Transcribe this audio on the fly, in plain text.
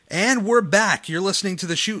And we're back. You're listening to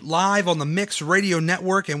The Shoot live on the Mix Radio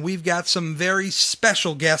Network, and we've got some very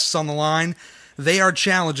special guests on the line. They are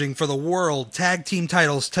challenging for the World Tag Team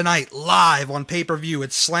titles tonight, live on pay-per-view.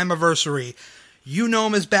 It's Slammiversary. You know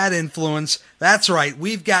him as Bad Influence. That's right.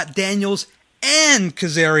 We've got Daniels and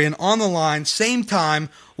Kazarian on the line, same time.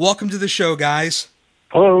 Welcome to the show, guys.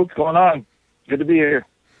 Hello, what's going on? Good to be here.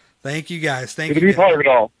 Thank you, guys. Thank you. Good to be part of it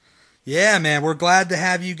all. Yeah, man, we're glad to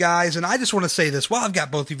have you guys. And I just want to say this while I've got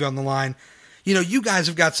both of you on the line. You know, you guys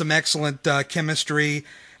have got some excellent chemistry.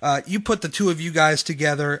 You put the two of you guys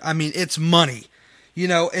together. I mean, it's money. You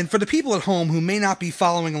know, and for the people at home who may not be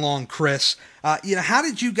following along, Chris, you know, how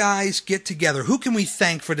did you guys get together? Who can we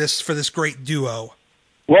thank for this great duo?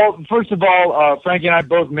 Well, first of all, Frankie and I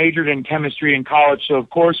both majored in chemistry in college, so of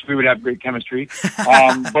course we would have great chemistry.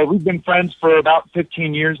 But we've been friends for about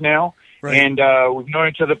 15 years now. Right. And we've known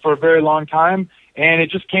each other for a very long time, and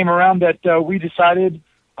it just came around that we decided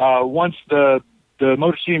once the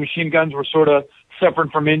Motor City Machine Guns were sort of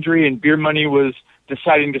suffering from injury and Beer Money was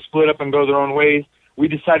deciding to split up and go their own ways, we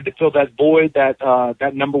decided to fill that void,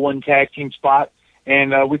 that number one tag team spot,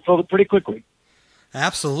 and we filled it pretty quickly.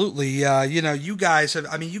 Absolutely. You know, you guys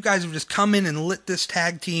have just come in and lit this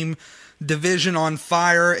tag team division on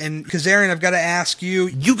fire. And Kazarian, I've got to ask you,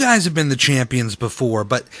 you guys have been the champions before,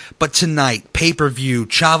 but tonight, pay-per-view,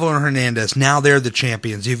 Chavo and Hernandez, now they're the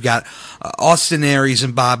champions. You've got Austin Aries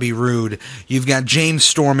and Bobby Roode. You've got James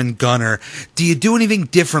Storm and Gunner. Do you do anything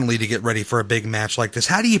differently to get ready for a big match like this?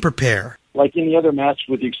 How do you prepare? Like any other match,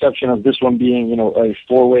 with the exception of this one being, you know, a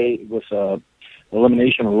four-way with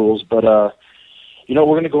elimination rules, but you know,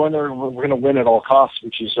 we're going to go in there and we're going to win at all costs,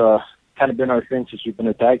 which is kind of been our thing since we've been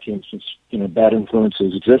a tag team, since, you know, Bad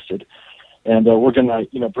Influences existed. And we're going to,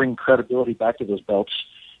 you know, bring credibility back to those belts,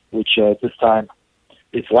 which this time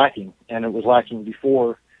it's lacking. And it was lacking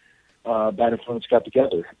before Bad Influence got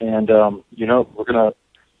together. And, you know, we're going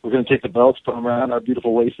to take the belts, put them around our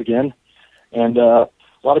beautiful waist again. And a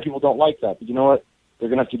lot of people don't like that, but you know what? They're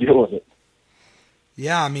going to have to deal with it.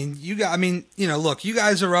 Yeah, I mean, you know, look, you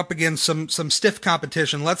guys are up against some stiff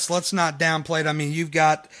competition. Let's not downplay it. I mean, you've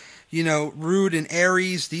got, you know, Roode and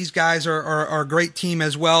Aries. These guys are a great team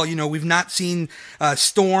as well. You know, we've not seen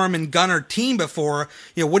Storm and Gunner team before.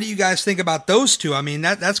 You know, what do you guys think about those two? I mean,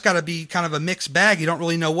 that's got to be kind of a mixed bag. You don't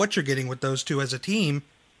really know what you're getting with those two as a team.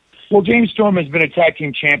 Well, James Storm has been a tag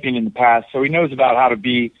team champion in the past, so he knows how to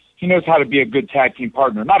be a good tag team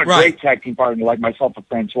partner. Not a great tag team partner like myself or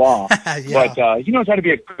Francois, yeah. But he knows how to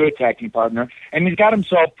be a good tag team partner, and he's got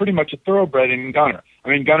himself pretty much a thoroughbred in Gunner. I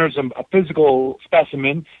mean, Gunner's a physical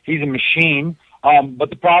specimen. He's a machine. But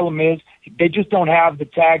the problem is they just don't have the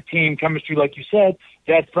tag team chemistry, like you said,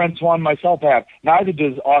 that Francois and myself have. Neither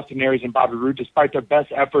does Austin Aries and Bobby Roode, despite their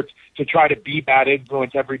best efforts to try to be Bad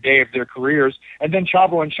Influence every day of their careers. And then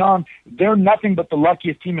Chavo and Sean, they're nothing but the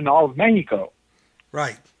luckiest team in all of Mexico.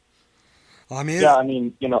 Right. I mean, yeah, I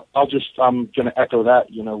mean, you know, I'm going to echo that.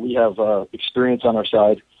 You know, we have experience on our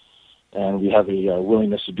side, and we have a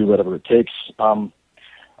willingness to do whatever it takes.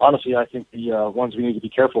 Honestly, I think the ones we need to be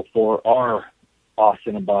careful for are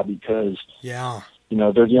Austin and Bobby, because, yeah, you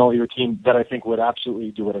know, they're the only team that I think would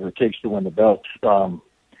absolutely do whatever it takes to win the belt.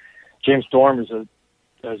 James Storm is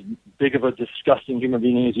as big of a disgusting human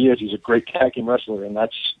being as he is. He's a great tag team wrestler, and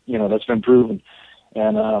that's been proven.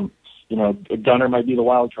 And you know, Gunner might be the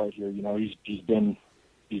wild card here. You know, he's been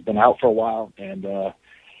out for a while, and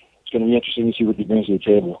it's going to be interesting to see what he brings to the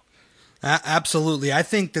table. Absolutely. I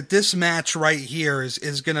think that this match right here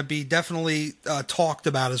is going to be definitely talked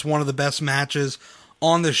about as one of the best matches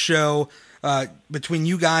on the show between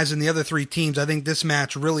you guys and the other three teams. I think this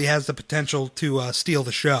match really has the potential to steal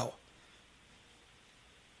the show.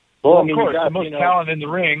 Well, of course, the most talent in the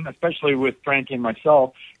ring, especially with Frankie and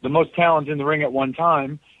myself, the most talent in the ring at one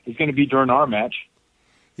time is going to be during our match.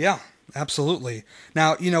 Yeah, absolutely.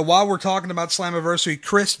 Now, you know, while we're talking about Slammiversary,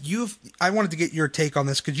 Chris, I wanted to get your take on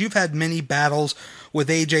this because you've had many battles with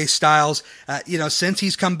AJ Styles. You know, since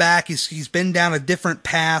he's come back, he's been down a different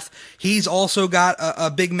path. He's also got a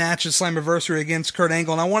big match at Slammiversary against Kurt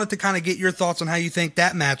Angle, and I wanted to kind of get your thoughts on how you think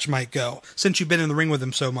that match might go since you've been in the ring with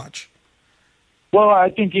him so much. Well, I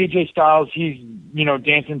think AJ Styles, he's, you know,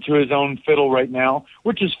 dancing to his own fiddle right now,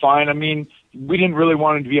 which is fine. I mean, we didn't really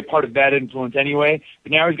want him to be a part of Bad Influence anyway,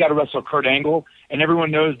 but now he's got to wrestle Kurt Angle, and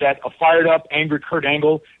everyone knows that a fired-up, angry Kurt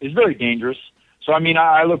Angle is very dangerous. So, I mean,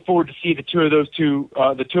 I look forward to see the two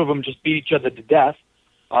of them just beat each other to death.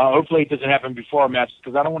 Hopefully it doesn't happen before our match,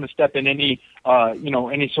 because I don't want to step in any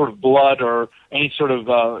sort of blood or any sort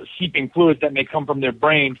of seeping fluids that may come from their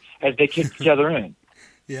brains as they kick each other in.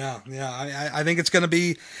 Yeah. I think it's going to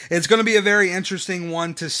be a very interesting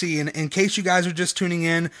one to see. And in case you guys are just tuning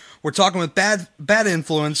in, we're talking with Bad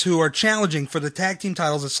Influence, who are challenging for the tag team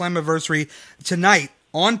titles at Slammiversary tonight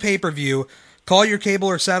on pay-per-view. Call your cable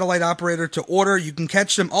or satellite operator to order. You can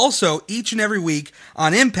catch them also each and every week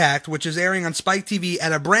on Impact, which is airing on Spike TV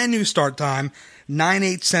at a brand new start time,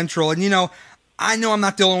 9/8 Central. And I know I'm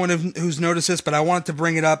not the only one who's noticed this, but I wanted to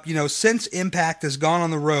bring it up. Since Impact has gone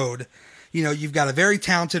on the road, you've got a very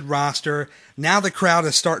talented roster. Now the crowd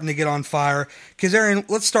is starting to get on fire. Kazarian,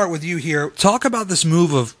 let's start with you here. Talk about this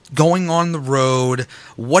move of going on the road,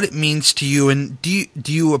 what it means to you, and do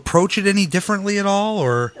you approach it any differently at all?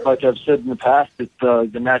 Or like I've said in the past, it's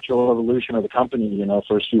the natural evolution of the company.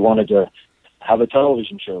 First we wanted to have a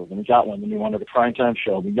television show, then we got one. Then we wanted a primetime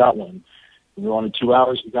show, we got one. Then we wanted 2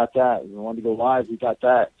 hours, we got that. We wanted to go live, we got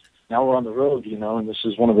that. Now we're on the road, and this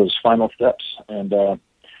is one of those final steps. And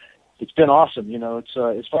it's been awesome. It's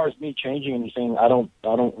as far as me changing anything, I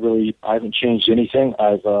haven't changed anything.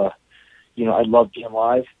 I love being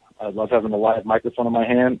live. I love having a live microphone in my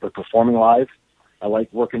hand or performing live. I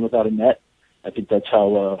like working without a net. I think that's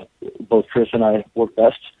how both Chris and I work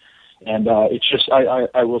best. And it's just,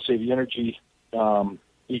 I will say the energy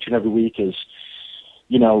each and every week is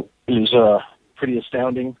pretty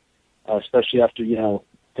astounding, especially after,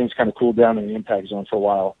 things kind of cooled down in the Impact Zone for a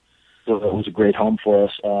while. So that was a great home for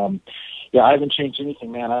us. I haven't changed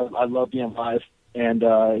anything, man. I love being live, and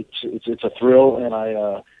it's a thrill, and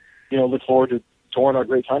I look forward to touring our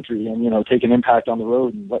great country and taking Impact on the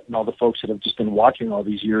road and letting all the folks that have just been watching all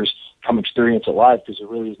these years come experience it live, because there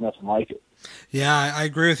really is nothing like it. Yeah, I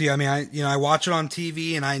agree with you. I mean, I watch it on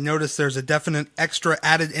TV, and I notice there's a definite extra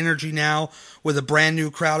added energy now with a brand new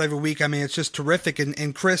crowd every week. I mean, it's just terrific.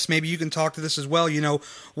 And Chris, maybe you can talk to this as well.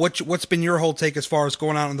 What's been your whole take as far as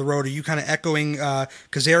going out on the road? Are you kind of echoing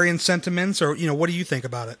Kazarian's sentiments, or what do you think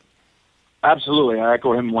about it? Absolutely. I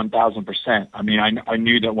echo him 1,000%. I mean, I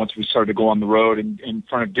knew that once we started to go on the road and in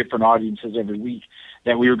front of different audiences every week,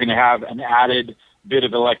 that we were going to have an added bit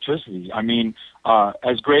of electricity. I mean,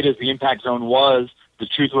 as great as the Impact Zone was, the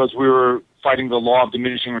truth was we were fighting the law of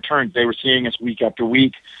diminishing returns. They were seeing us week after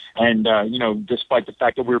week. And, despite the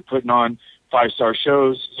fact that we were putting on 5-star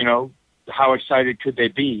shows, how excited could they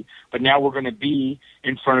be? But now we're going to be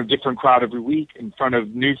in front of a different crowd every week, in front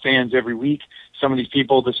of new fans every week. Some of these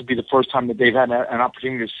people, this will be the first time that they've had an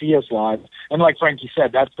opportunity to see us live. And like Frankie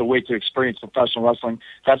said, that's the way to experience professional wrestling.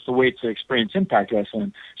 That's the way to experience Impact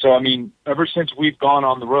Wrestling. So, I mean, ever since we've gone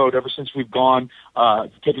on the road, ever since we've gone,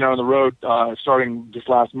 taken out on the road, starting this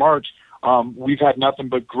last March, we've had nothing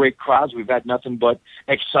but great crowds. We've had nothing but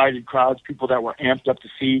excited crowds, people that were amped up to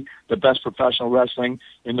see the best professional wrestling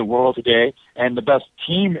in the world today, and the best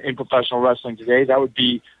team in professional wrestling today. That would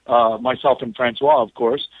be myself and Francois, of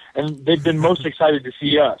course. And they've been most excited to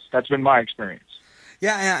see us. That's been my experience.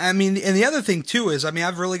 Yeah, I mean, and the other thing too is, I mean,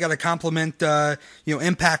 I've really got to compliment,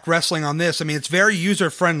 Impact Wrestling on this. I mean, it's very user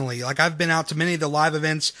friendly. Like, I've been out to many of the live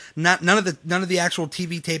events. None of the actual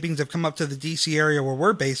TV tapings have come up to the DC area where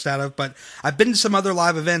we're based out of, but I've been to some other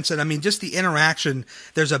live events, and I mean, just the interaction.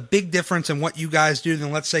 There's a big difference in what you guys do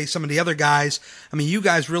than, let's say, some of the other guys. I mean, you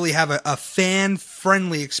guys really have a fan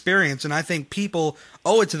friendly experience, and I think people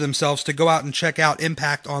owe it to themselves to go out and check out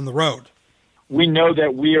Impact on the road. We know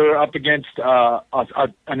that we are up against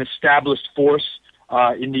an established force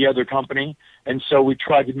in the other company, and so we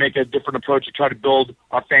tried to make a different approach to try to build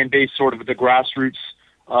our fan base sort of the grassroots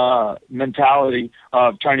mentality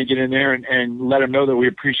of trying to get in there and let them know that we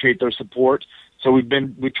appreciate their support. So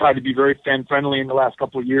we tried to be very fan friendly in the last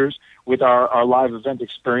couple of years with our live event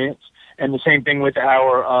experience, and the same thing with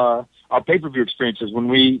our pay-per-view experiences. When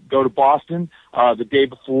we go to Boston, the day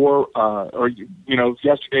before, or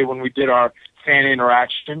yesterday when we did our fan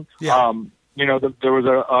interaction. Yeah. There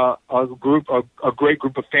was a great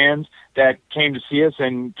group of fans that came to see us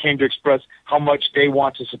and came to express how much they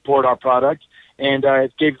want to support our product, and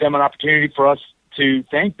it gave them an opportunity for us to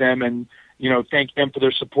thank them and thank them for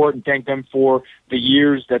their support and thank them for the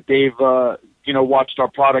years that they've watched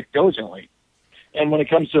our product diligently. And when it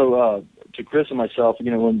comes to Chris and myself,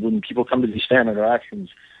 when people come to these fan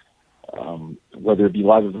interactions, whether it be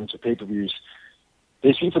live events or pay-per-views,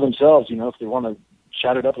 they see for themselves, if they want to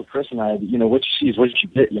chat it up with Chris and I, what you see is what you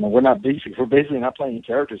get. We're basically not playing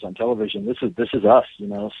characters on television. This is us,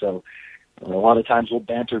 so a lot of times we'll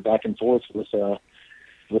banter back and forth with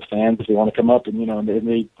fans if they want to come up, and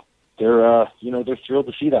they're thrilled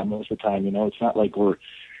to see that most of the time. It's not like we're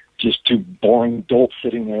just two boring dolts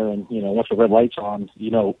sitting there and, once the red light's on,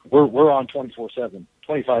 we're on 24/7,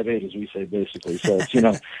 25/8 as we say basically. So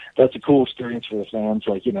it's, that's a cool experience for the fans,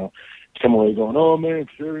 like, to come away going, oh man,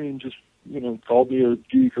 Kazarian just called me or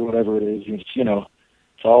Duke or whatever it is.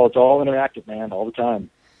 It's all interactive, man, all the time.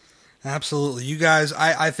 Absolutely. You guys,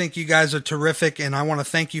 I think you guys are terrific, and I want to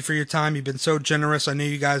thank you for your time. You've been so generous. I know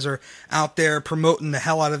you guys are out there promoting the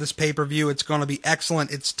hell out of this pay-per-view. It's going to be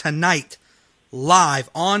excellent. It's tonight, live,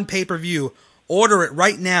 on pay-per-view. Order it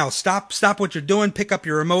right now. Stop what you're doing. Pick up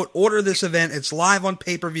your remote. Order this event. It's live on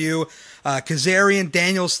pay-per-view. Kazarian,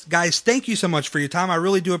 Daniels, guys, thank you so much for your time. I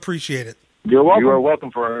really do appreciate it. You're welcome. You are welcome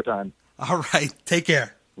for our time. All right. Take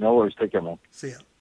care. No worries. Take care, man. See ya.